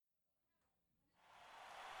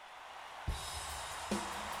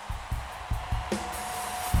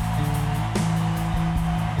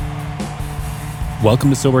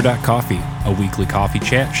Welcome to Sober.Coffee, a weekly coffee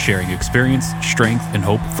chat sharing experience, strength, and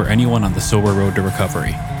hope for anyone on the sober road to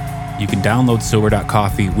recovery. You can download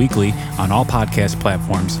Sober.Coffee weekly on all podcast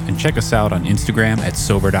platforms and check us out on Instagram at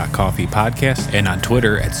Sober.Coffee Podcast and on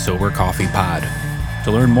Twitter at SoberCoffeePod.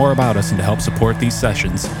 To learn more about us and to help support these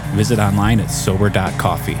sessions, visit online at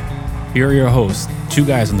Sober.Coffee. Here are your hosts, two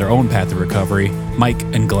guys on their own path to recovery, Mike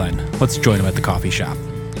and Glenn. Let's join them at the coffee shop.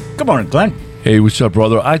 Good morning, Glenn. Hey, what's up,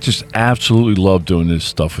 brother? I just absolutely love doing this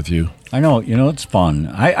stuff with you. I know, it's fun.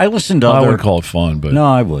 I listen to I other... wouldn't call it fun, but... No,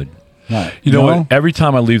 I would. No. You know what? Every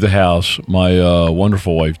time I leave the house, my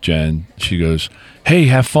wonderful wife, Jen, she goes, hey,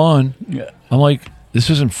 have fun. Yeah. I'm like,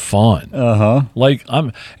 this isn't fun. Uh-huh.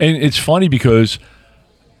 And it's funny because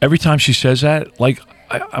every time she says that,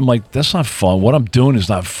 I'm like, that's not fun. What I'm doing is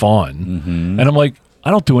not fun. Mm-hmm. And I'm like,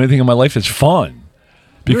 I don't do anything in my life that's fun.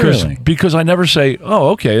 Because I never say, oh,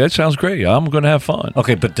 okay, that sounds great. I'm going to have fun.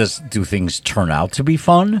 Okay, but do things turn out to be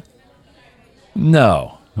fun?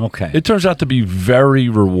 No. Okay. It turns out to be very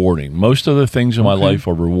rewarding. Most of the things in my life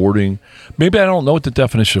are rewarding. Maybe I don't know what the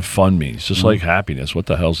definition of fun means. Just like happiness. What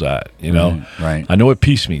the hell's that? You know? Right. I know what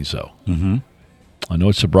peace means, though. Mm-hmm. I know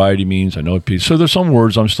what sobriety means. I know what peace. So there's some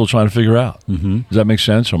words I'm still trying to figure out. Mm-hmm. Does that make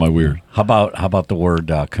sense, or am I weird? How about the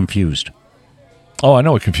word confused? Oh, I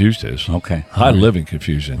know what confused is. Okay. I live in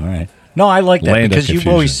confusion. All right. No, I like that Land of because you've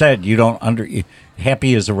confusion. always said you don't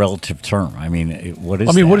happy is a relative term. I mean, what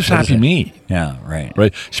is that? What does happy mean? Yeah, right.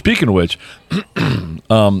 Right. Speaking of which,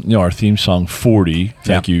 our theme song 40.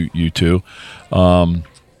 Thank you, you two.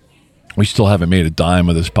 We still haven't made a dime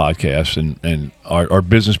of this podcast, and our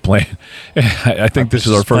business plan. I think this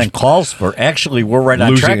is our first calls for. Actually, we're right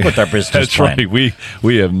on track with our business plan. That's right.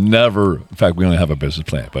 We have never. In fact, we only have a business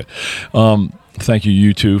plan. But thank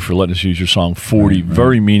you two, for letting us use your song 40. Right.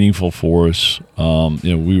 Very meaningful for us.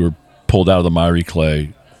 We were pulled out of the miry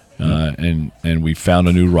clay, and we found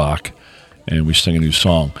a new rock, and we sing a new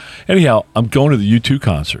song. Anyhow, I'm going to the U2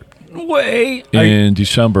 concert. In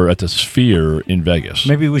December at the Sphere in Vegas.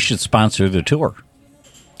 Maybe we should sponsor the tour.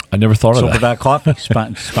 I never thought of that. Sober.Coffee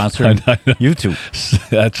sponsor U2.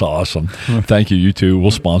 That's awesome. Thank you, U2.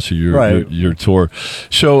 We'll sponsor your tour.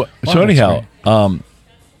 So anyhow, I'm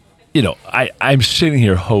sitting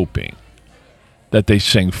here hoping that they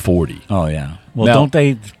sing 40. Oh yeah. Well, now, don't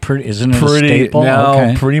they? Isn't it a staple?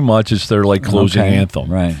 Now, pretty much it's their closing anthem.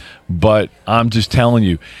 Right. But I'm just telling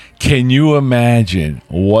you, can you imagine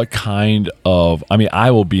what kind of?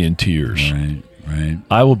 I will be in tears. Right.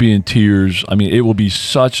 I will be in tears. It will be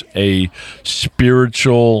such a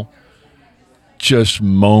spiritual, just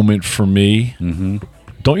moment for me. Mm-hmm.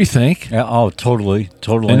 Don't you think? Yeah. Oh, totally.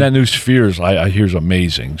 And that new Spheres, I hear is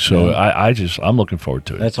amazing. So I'm looking forward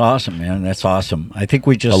to it. That's awesome, man. That's awesome. I think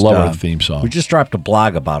I love our theme song. We just dropped a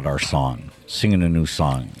blog about our song, singing a new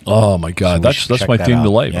song. Oh my God, so that's my theme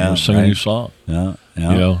to life. Yeah, I'm singing a new song. Yeah.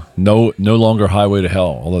 No longer Highway to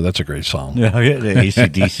Hell. Although that's a great song. Yeah, the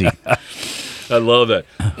AC/DC. I love that.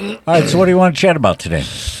 All right. So, what do you want to chat about today?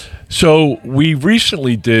 So we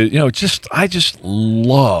recently did. I just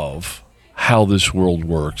love how this world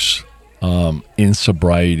works in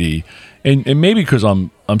sobriety, and maybe because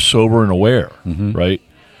I'm sober and aware, right?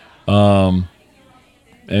 And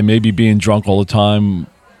maybe being drunk all the time,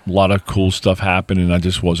 a lot of cool stuff happened, and I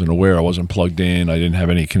just wasn't aware. I wasn't plugged in. I didn't have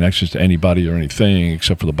any connections to anybody or anything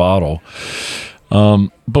except for the bottle.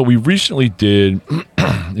 But we recently did,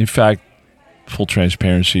 in fact, full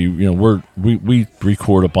transparency, we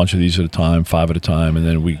record a bunch of these at a time, 5 at a time, and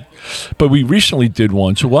then we recently did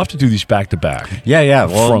one, so we'll have to do these back to back. Yeah.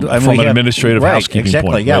 Well, from an administrative housekeeping exactly.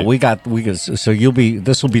 point. Yeah, right? So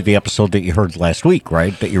this will be the episode that you heard last week,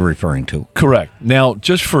 right? That you're referring to. Correct. Now,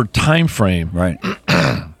 just for time frame, right?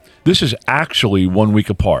 This is actually 1 week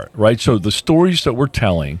apart, right? So the stories that we're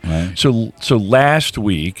telling. Right. So last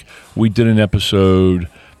week we did an episode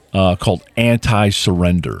called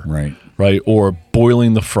Anti-Surrender. Right, or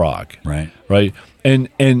Boiling the Frog. Right.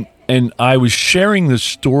 And I was sharing the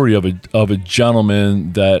story of a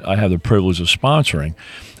gentleman that I have the privilege of sponsoring,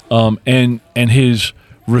 and his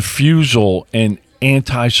refusal and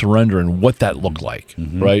anti-surrender and what that looked like,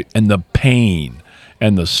 right? And the pain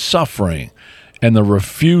and the suffering and the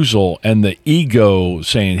refusal and the ego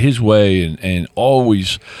saying his way and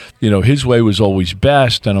always, his way was always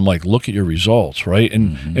best. And I'm like, look at your results, right?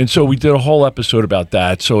 And so we did a whole episode about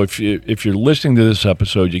that. So if you're listening to this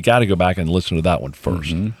episode, you got to go back and listen to that one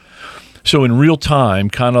first. So in real time,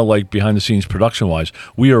 kind of like behind the scenes production wise,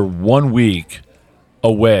 we are 1 week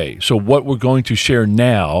away. So what we're going to share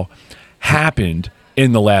now happened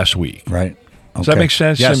in the last week. Right. Does that make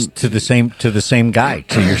sense? Yes, to the same guy,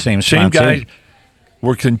 to your same Same sponsor. guy.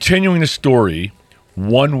 We're continuing the story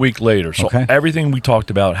 1 week later. So everything we talked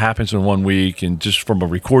about happens in 1 week, and just from a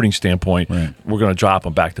recording standpoint, we're going to drop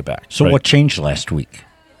them back to back. So what changed last week?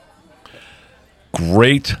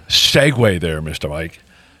 Great segue there, Mr. Mike.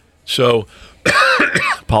 So,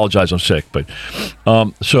 apologize, I'm sick, but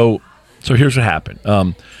so here's what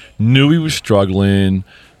happened. Knew he was struggling,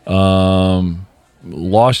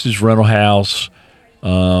 lost his rental house.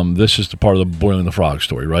 This is the part of the boiling the frog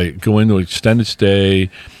story, right? Go into extended stay,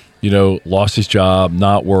 lost his job,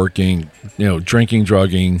 not working, drinking,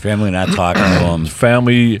 drugging. Family not talking to him.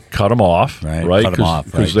 Family cut him off, right? Cut him off,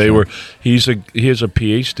 because he has a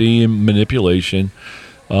PhD in manipulation,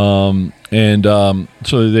 so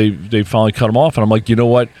they finally cut him off, and I'm like, you know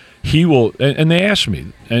what? He will, and they asked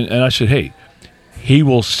me, and I said, hey, he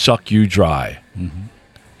will suck you dry.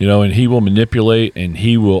 And he will manipulate, and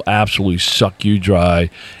he will absolutely suck you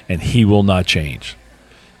dry, and he will not change.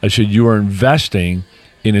 I said, you are investing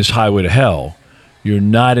in his highway to hell. You're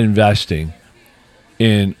not investing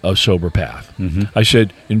in a sober path. I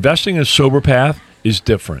said, investing in a sober path is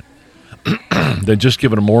different than just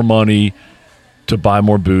giving him more money to buy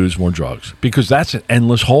more booze, more drugs, because that's an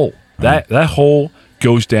endless hole. That hole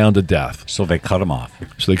goes down to death. So they cut him off.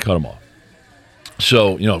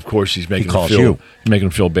 So, of course, he's making him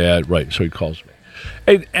feel bad, right? So he calls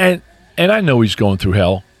me, and I know he's going through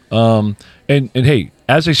hell. And hey,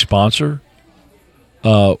 as a sponsor,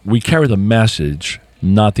 we carry the message,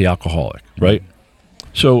 not the alcoholic, right?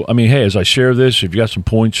 So, I mean, hey, as I share this, if you got some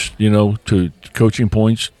points, to coaching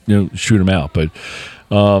points, shoot them out. But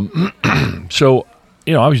so,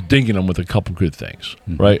 I was dinging him with a couple good things,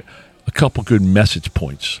 right? A couple good message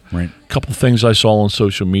points, right? A couple things I saw on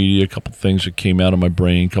social media, a couple things that came out of my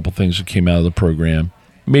brain, a couple things that came out of the program,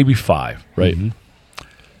 maybe 5, right?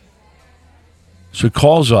 So he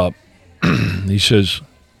calls up, he says,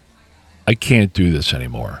 I can't do this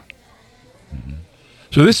anymore.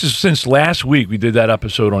 So this is since last week we did that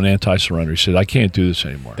episode on anti-surrender. He said, I can't do this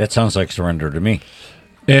anymore. That sounds like surrender to me.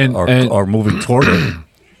 Or moving toward it.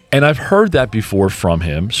 And I've heard that before from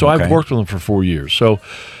him. So I've worked with him for 4 years. So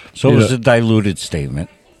it was a diluted statement.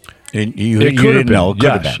 It could have been. Know,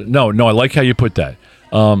 yes. No, I like how you put that.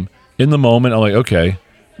 In the moment, I'm like, okay,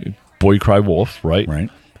 boy cry wolf, right? Right.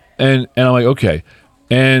 And I'm like, okay.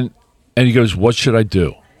 And he goes, what should I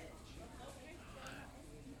do?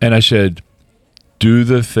 And I said, do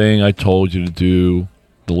the thing I told you to do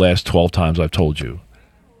the last 12 times I've told you.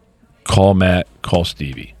 Call Matt, call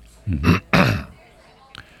Stevie.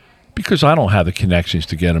 Because I don't have the connections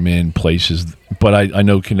to get them in places, but I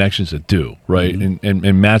know connections that do, right?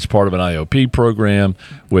 And Matt's part of an IOP program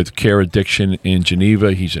with Care Addiction in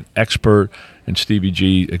Geneva. He's an expert. And Stevie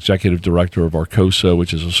G, executive director of Arcosa,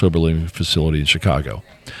 which is a sober living facility in Chicago.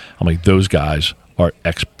 I'm like, those guys are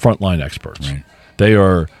frontline experts. Right. They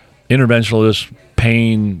are interventionalists,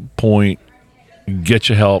 pain point, get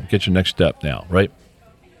you help, get your next step now, right?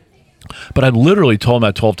 But I literally told him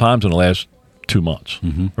that 12 times in the last 2 months,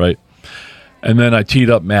 right? And then I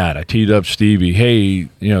teed up Matt. I teed up Stevie. Hey,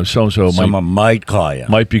 so-and-so someone might call you.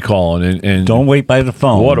 Might be calling. And don't wait by the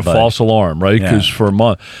phone. What a false alarm, right? Because for a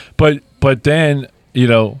month. But then, he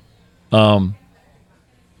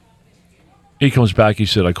comes back. He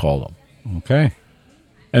said, I called him. Okay.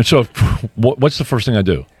 And so what's the first thing I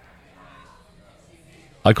do?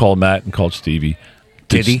 I called Matt and called Stevie.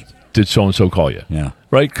 Did he? Did so-and-so call you? Yeah.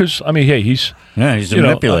 Right? Because, I mean, hey, he's a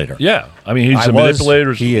manipulator. I mean, he's a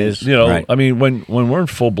manipulator. He is. Right. I mean, when we're in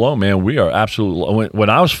full-blown, man, we are absolutely – when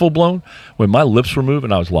I was full-blown, when my lips were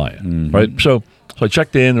moving, I was lying. Right? So I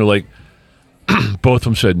checked in. They're like – both of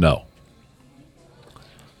them said no.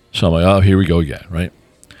 So I'm like, oh, here we go again, right?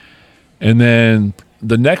 And then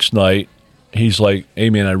the next night, he's like, hey,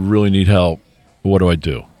 man, I really need help. What do I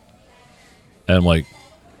do? And I'm like,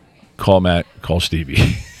 call Matt, call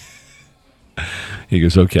Stevie. He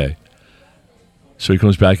goes, okay. So he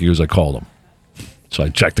comes back. He goes, I called him. So I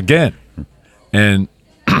checked again. And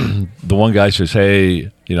the one guy says,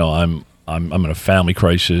 hey, I'm in a family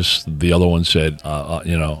crisis. The other one said,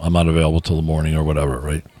 I'm not available till the morning or whatever,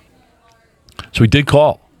 right? So he did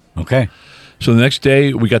call. Okay. So the next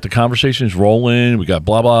day, we got the conversations rolling. We got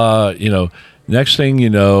blah, blah, Next thing you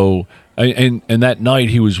know, and that night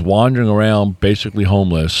he was wandering around basically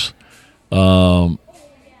homeless. So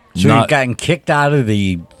he'd gotten kicked out of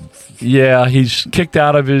the... Yeah, he's kicked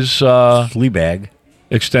out of his... flea bag.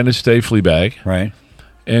 Extended stay flea bag. Right.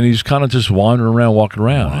 And he's kind of just wandering around, walking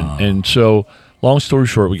around. Wow. And so, long story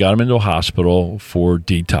short, we got him into a hospital for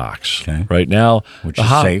detox. Okay. Right now... Which is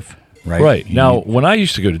safe. Right. Right. Now, when I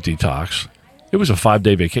used to go to detox, it was a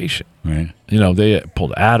 5-day vacation. Right. They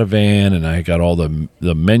pulled Ativan, and I got all the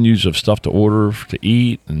menus of stuff to order to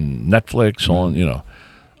eat and Netflix on,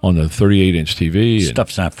 on the 38-inch TV.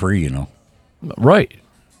 Stuff's not free, Right.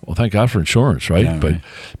 Well, thank God for insurance, right? Yeah, right.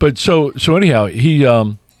 But so anyhow, he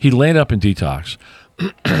landed up in detox,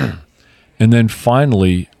 and then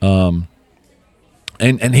finally, and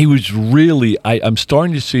he was really. I'm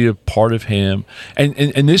starting to see a part of him,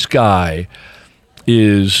 and this guy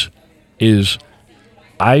is.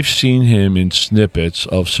 I've seen him in snippets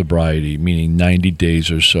of sobriety, meaning 90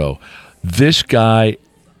 days or so. This guy,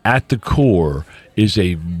 at the core, is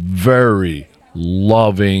a very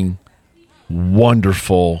loving,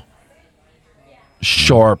 wonderful,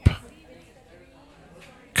 sharp,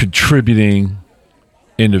 contributing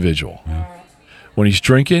individual. Yeah. When he's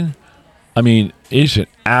drinking, I mean, he's an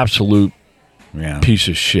absolute piece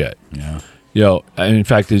of shit. Yeah. And in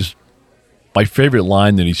fact, my favorite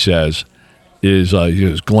line that he says is, he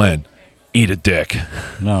goes, "Glenn, eat a dick."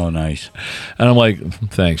 No, nice. And I'm like,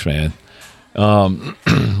 thanks, man.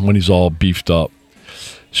 When he's all beefed up.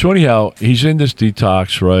 So anyhow, he's in this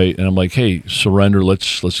detox, right? And I'm like, hey, surrender.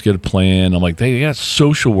 Let's get a plan. I'm like, they got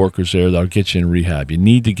social workers there that'll get you in rehab. You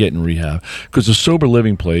need to get in rehab because the sober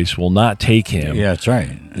living place will not take him. Yeah, that's right.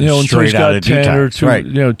 Until he's got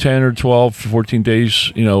 10 or 12, 14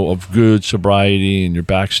 days, of good sobriety and you're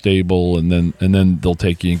back stable, and then they'll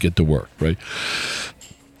take you and get to work, right?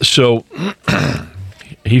 So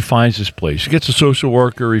he finds this place. He gets a social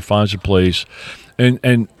worker. He finds a place,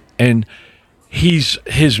 and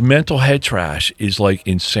his mental head trash is like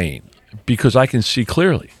insane because I can see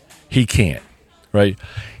clearly he can't, right?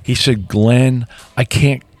 He said, "Glenn, I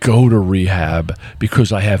can't go to rehab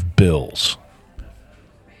because I have bills."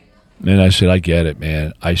 And I said, "I get it,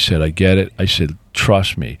 man." I get it. I said,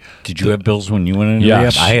 "Trust me." Did you have bills when you went into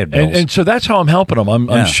rehab? I had bills. And so that's how I'm helping him.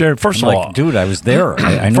 I'm sharing. First of all, dude, I was there.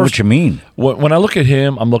 I know what you mean. When I look at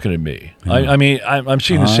him, I'm looking at me. I mean, I'm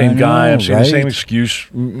seeing the same guy. I'm seeing the same excuse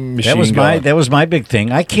machine. That was my big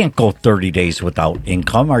thing. I can't go 30 days without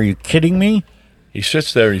income. Are you kidding me? He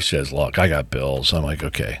sits there. He says, "Look, I got bills." I'm like,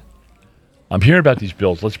 "Okay, I'm hearing about these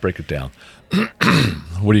bills. Let's break it down.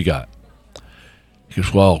 What do you got?" He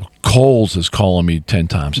goes, "Well, Kohl's is calling me 10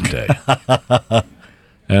 times a day."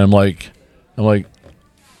 And I'm like,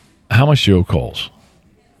 "How much do you owe Kohl's?"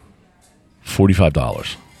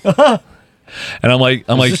 $45. And I'm like,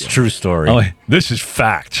 this is a true story. I'm like, this is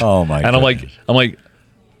fact. Oh my! And I'm like,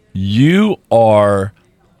 you are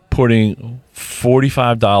putting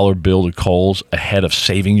 $45 bill to Kohl's ahead of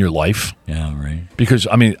saving your life. Yeah, right. Because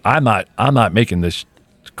I mean, I'm not making this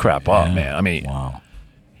crap up, man. I mean, wow.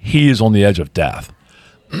 He is on the edge of death.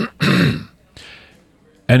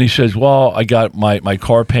 And he says, "Well, I got my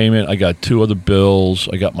car payment. I got 2 other bills.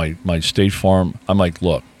 I got my State Farm." I'm like,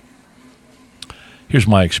 "Look, here's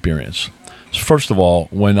my experience. First of all,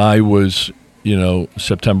 when I was,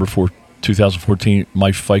 September 4th, 2014,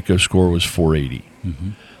 my FICO score was 480.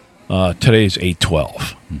 Mm-hmm. Today is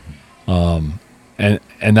 812. Mm-hmm.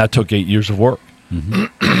 And that took 8 years of work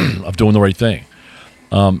of doing the right thing."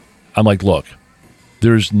 I'm like, "Look,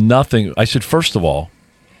 there's nothing." I said, "First of all,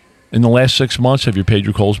 in the last 6 months, have you paid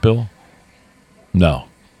your Kohl's bill?" "No."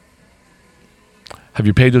 "Have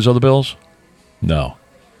you paid those other bills?" "No."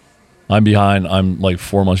 "I'm behind. I'm like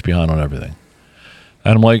 4 months behind on everything."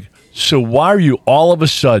 And I'm like, "So why are you all of a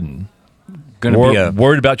sudden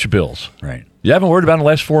worried about your bills?" Right. You haven't worried about it in the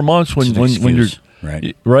last 4 months when you're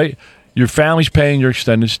right. Your family's paying your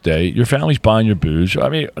extended stay. Your family's buying your booze. I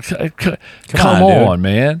mean, come on,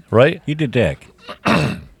 man. Right? Eat a dick.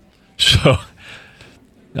 So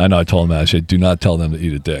I know I told him that. I said, "Do not tell them to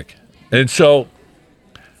eat a dick." And so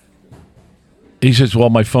he says, "Well,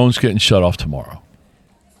 my phone's getting shut off tomorrow."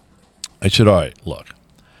 I said, "All right, look."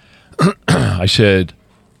 I said,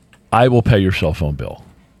 "I will pay your cell phone bill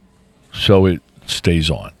so it stays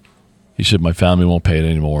on." He said, "My family won't pay it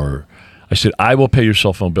anymore." I said, "I will pay your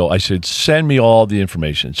cell phone bill." I said, "Send me all the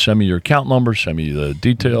information. Send me your account number. Send me the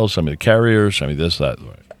details. Send me the carrier. Send me this, that."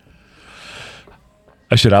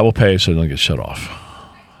 I said, "I will pay it so it doesn't get shut off."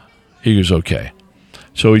 He goes, "Okay."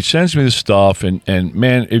 So he sends me this stuff, and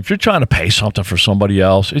man, if you're trying to pay something for somebody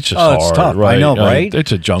else, it's just hard. It's tough. Right? I know, right?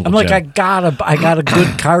 It's a jungle. I'm like, gym. I got a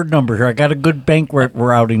good card number here. I got a good bank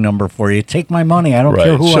routing number for you. Take my money. I don't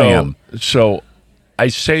care who I am. So I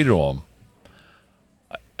say to him,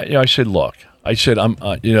 I said, "Look," I said, "I'm,"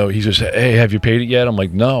 he just said, "Hey, have you paid it yet?" I'm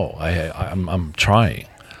like, "No, I'm trying."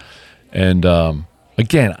 And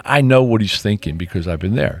again, I know what he's thinking because I've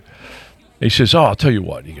been there. He says, "Oh, I'll tell you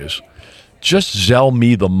what." He goes, "Just Zelle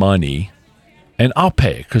me the money, and I'll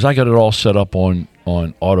pay because I got it all set up on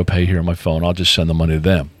auto pay here on my phone. I'll just send the money to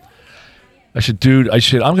them." I said, "Dude," I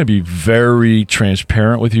said, "I'm going to be very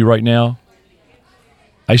transparent with you right now."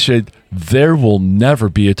 I said, "There will never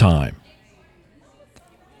be a time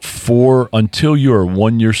until you are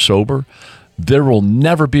 1 year sober, there will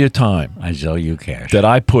never be a time I sell you cash that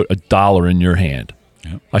I put $1 in your hand.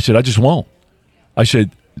 Yep. I said, I just won't. I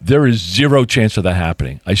said, there is zero chance of that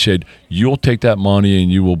happening. I said, you'll take that money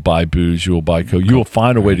and you will buy booze, you will buy coke, you will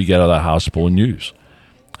find a way to get out of that hospital and use.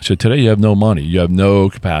 I said, today you have no money, you have no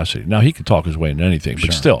capacity. Now, he could talk his way into anything,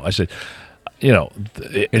 but still, I said, you know,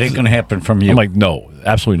 it ain't going to happen from you. I'm like, no,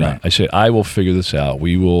 absolutely not. I said, I will figure this out.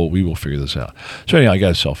 We will figure this out. So anyhow, I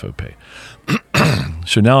got a cell phone pay.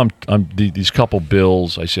 So now I'm these couple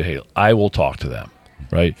bills. I said, hey, I will talk to them,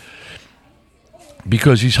 right?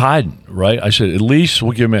 Because he's hiding, right? I said, at least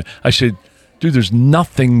we'll give him I said, dude, there's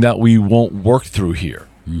nothing that we won't work through here.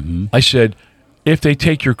 Mm-hmm. I said, if they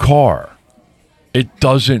take your car, it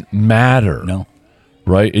doesn't matter. No.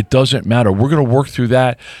 Right? It doesn't matter. We're going to work through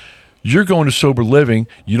that. You're going to sober living.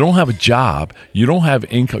 You don't have a job. You don't have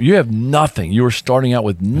income. You have nothing. You are starting out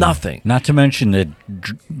with nothing. Not to mention that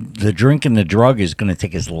the drink and the drug is going to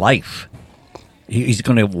take his life. He's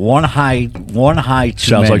going to have one high too many.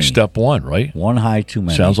 Sounds like step one, right? One high too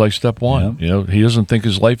many. Sounds like step one. Yep. You know, he doesn't think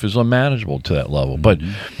his life is unmanageable to that level. But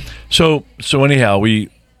so anyhow, we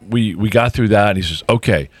got through that, and he says,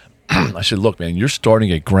 okay. I said, look, man, you're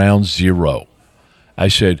starting at ground zero. I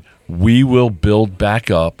said, we will build back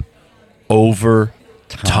up over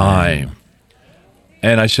time.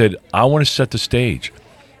 And I said, I want to set the stage.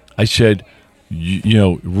 I said, you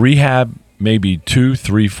know, rehab maybe 2,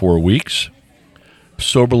 3, 4 weeks.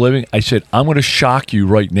 Sober living. I said, I'm going to shock you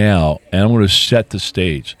right now, and I'm going to set the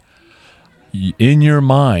stage. In your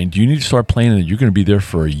mind, you need to start planning that you're going to be there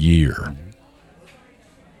for a year.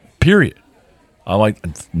 Period. I'm like,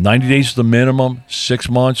 90 days is the minimum, 6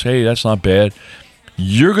 months. Hey, that's not bad.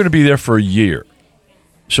 You're going to be there for a year.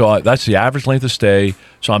 So that's the average length of stay.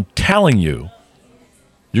 So I'm telling you,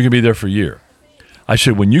 you're going to be there for a year. I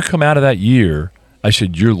said, when you come out of that year, I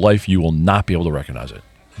said, your life, you will not be able to recognize it.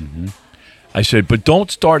 Mm-hmm. I said, but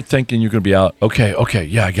don't start thinking you're going to be out. Okay,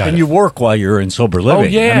 yeah, I got it. And you work while you're in sober living. Oh,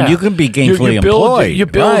 yeah. I mean, you can be gainfully employed. You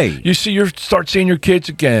build, right. You see, you start seeing your kids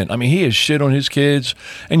again. I mean, he has shit on his kids.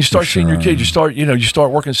 And you start seeing your kids. You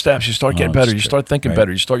start working steps. You start getting better. You start thinking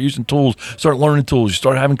better. You start using tools. Start learning tools. You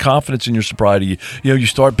start having confidence in your sobriety. You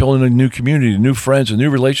start building a new community, new friends, and new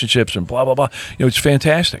relationships, and blah, blah, blah. It's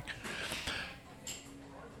fantastic.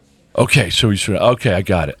 Okay, so he said, okay, I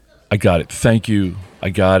got it. Thank you. I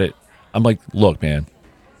got it. I'm like, look, man,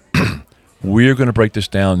 we're going to break this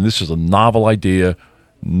down. This is a novel idea.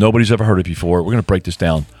 Nobody's ever heard it before. We're going to break this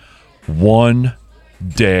down one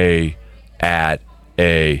day at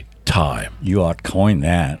a time. You ought to coin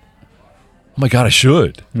that. Oh, my God, I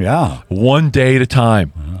should. Yeah. One day at a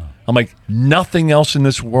time. I'm like, nothing else in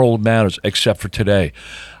this world matters except for today.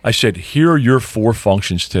 I said, here are your 4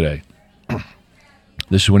 functions today.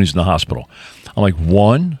 This is when he's in the hospital. I'm like,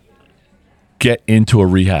 1, get into a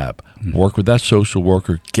rehab. Work with that social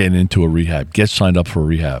worker, get into a rehab. Get signed up for a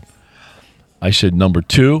rehab. I said, number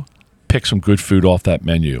 2, pick some good food off that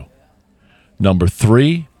menu. Number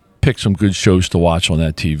 3, pick some good shows to watch on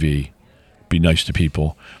that TV. Be nice to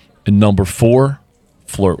people. And number 4,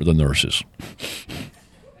 flirt with the nurses.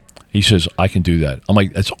 He says, I can do that. I'm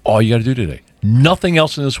like, that's all you got to do today. Nothing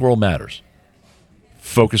else in this world matters.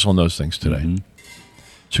 Focus on those things today. Mm-hmm.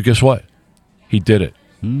 So guess what? He did it.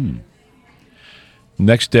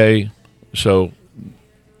 Next day, so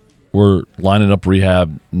we're lining up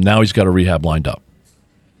rehab. Now he's got a rehab lined up.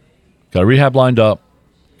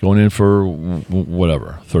 Going in for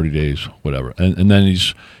whatever, 30 days, whatever. And then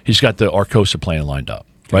he's got the Arcosa plan lined up,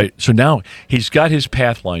 right? So now he's got his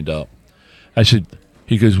path lined up. I said,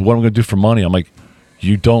 he goes, what am I going to do for money? I'm like,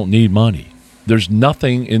 you don't need money. There's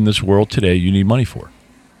nothing in this world today you need money for.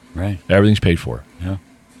 Right. Everything's paid for. Yeah.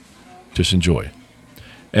 Just enjoy.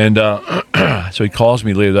 And so he calls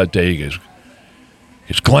me later that day. He goes,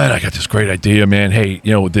 Glenn, I got this great idea, man. Hey,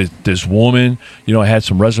 this woman, I had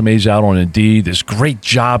some resumes out on Indeed. This great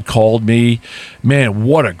job called me. Man,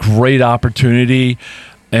 what a great opportunity.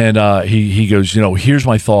 And he goes, here's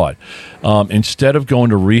my thought. Instead of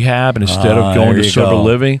going to rehab and instead of going to sober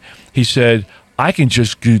living, he said, I can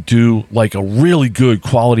just do like a really good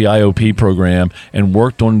quality IOP program and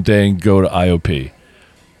work during the day and go to IOP.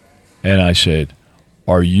 And I said,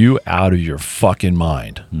 are you out of your fucking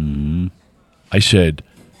mind? Mm-hmm. I said,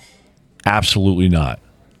 absolutely not.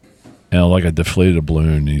 And I deflated a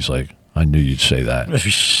balloon. And he's like, I knew you'd say that.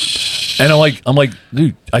 And I'm like,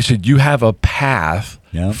 dude, I said, you have a path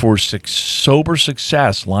for sober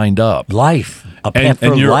success lined up. A path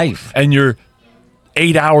for life. And you're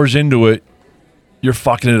 8 hours into it, you're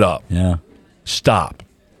fucking it up. Yeah. Stop.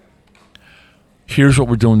 Here's what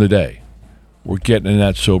we're doing today. We're getting in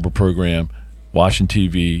that sober program. watching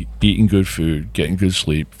TV, eating good food, getting good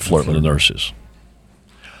sleep, flirting with the nurses.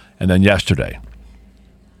 And then yesterday.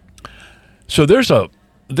 So the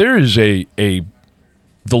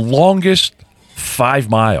longest 5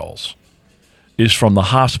 miles is from the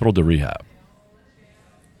hospital to rehab.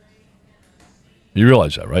 You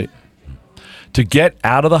realize that, right? To get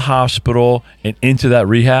out of the hospital and into that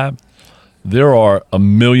rehab, there are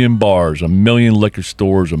 1 million bars, 1 million liquor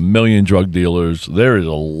stores, 1 million drug dealers. There is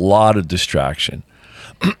a lot of distraction.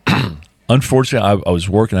 Unfortunately, I was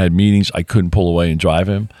working. I had meetings. I couldn't pull away and drive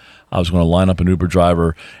him. I was going to line up an Uber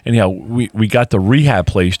driver. Anyhow, we got the rehab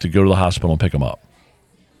place to go to the hospital and pick him up.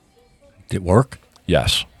 Did it work?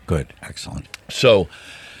 Yes. Good. Excellent. So,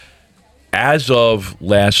 as of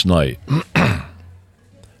last night,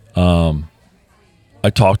 I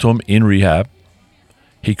talked to him in rehab.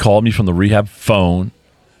 He called me from the rehab phone,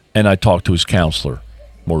 and I talked to his counselor,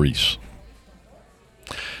 Maurice.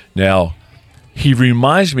 Now, he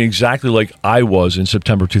reminds me exactly like I was in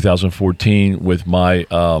September 2014 with my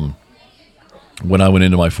when I went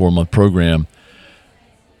into my 4-month program.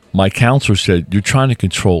 My counselor said, "You're trying to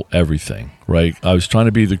control everything, right?" I was trying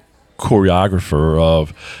to be the choreographer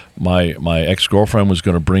of my ex-girlfriend was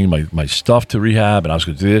going to bring my stuff to rehab, and I was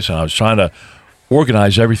going to do this, and I was trying to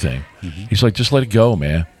organize everything. Mm-hmm. He's like, just let it go,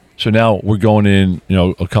 man. So now we're going in,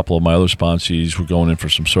 a couple of my other sponsees, we're going in for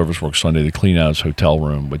some service work Sunday to clean out his hotel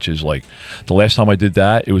room, which is like, the last time I did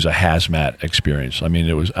that, it was a hazmat experience. I mean,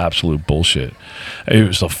 it was absolute bullshit. It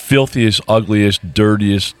was the filthiest, ugliest,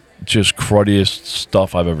 dirtiest, just cruddiest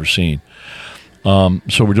stuff I've ever seen. So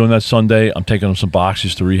we're doing that Sunday. I'm taking him some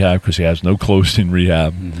boxes to rehab because he has no clothes in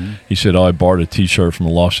rehab. Mm-hmm. He said, I borrowed a T-shirt from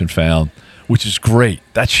the Lost and Found, which is great.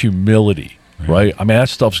 That's humility, right? I mean, that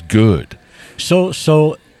stuff's good.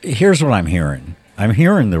 So here's what I'm hearing. I'm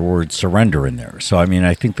hearing the word surrender in there. So, I mean,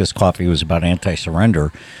 I think this coffee was about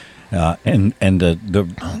anti-surrender and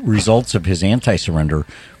the results of his anti-surrender.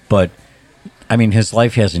 But, I mean, his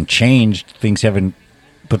life hasn't changed. Things haven't,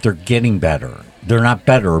 but they're getting better. They're not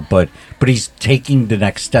better, but he's taking the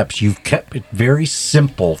next steps. You've kept it very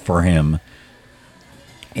simple for him.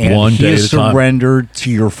 And one day he has surrendered to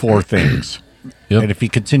your 4 things. Yep. And if he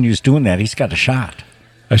continues doing that, he's got a shot.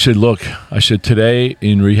 I said, look, today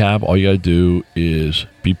in rehab, all you got to do is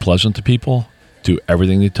be pleasant to people, do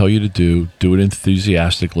everything they tell you to do it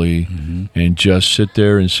enthusiastically, mm-hmm. and just sit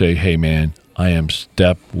there and say, hey, man, I am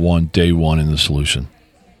step 1, day 1 in the solution.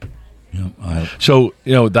 Yep, so,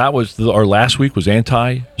 that was our last week was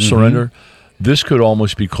anti-surrender. Mm-hmm. This could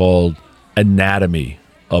almost be called anatomy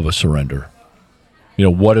of a surrender.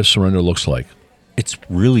 What a surrender looks like. It's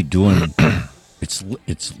really doing, it's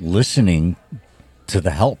listening to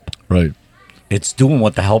the help. Right. It's doing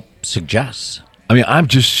what the help suggests. I mean, I'm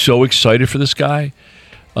just so excited for this guy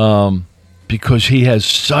because he has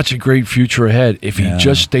such a great future ahead if he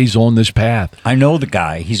just stays on this path. I know the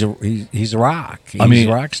guy. He's a rock. He's a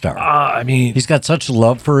rock star. He's got such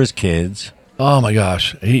love for his kids. Oh, my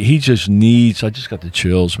gosh. He just needs – I just got the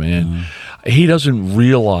chills, man. Mm. He doesn't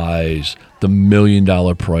realize the $1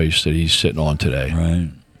 million price that he's sitting on today.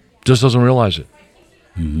 Right. Just doesn't realize it.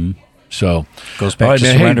 Mm-hmm. So goes back to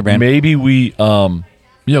surrender, man. Maybe we,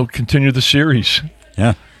 continue the series.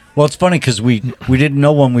 Yeah. Well, it's funny because we didn't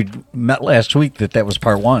know when we met last week that was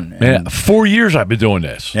part 1. Man, 4 years I've been doing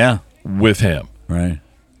this. Yeah. With him. Right.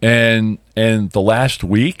 And the last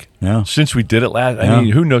week, since we did it last, I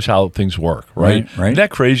mean, who knows how things work, right? Isn't that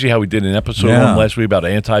crazy how we did an episode 1 last week about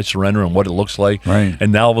anti-surrender and what it looks like? Right.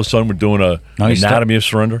 And now all of a sudden we're doing an anatomy of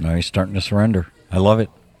surrender. Now he's starting to surrender. I love it.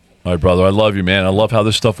 All right, brother. I love you, man. I love how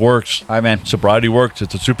this stuff works. All right, man. Sobriety works.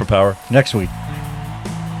 It's a superpower. Next week.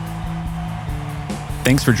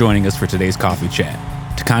 Thanks for joining us for today's coffee chat.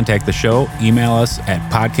 To contact the show, email us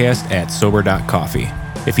at podcast@sober.coffee.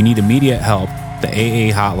 If you need immediate help, the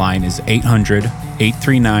AA hotline is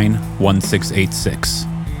 800-839-1686.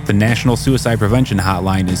 The National Suicide Prevention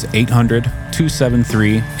Hotline is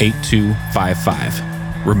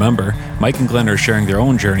 800-273-8255. Remember, Mike and Glenn are sharing their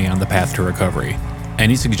own journey on the path to recovery.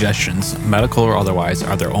 Any suggestions, medical or otherwise,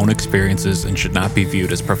 are their own experiences and should not be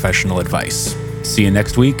viewed as professional advice. See you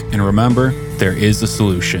next week, and remember, there is a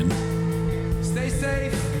solution.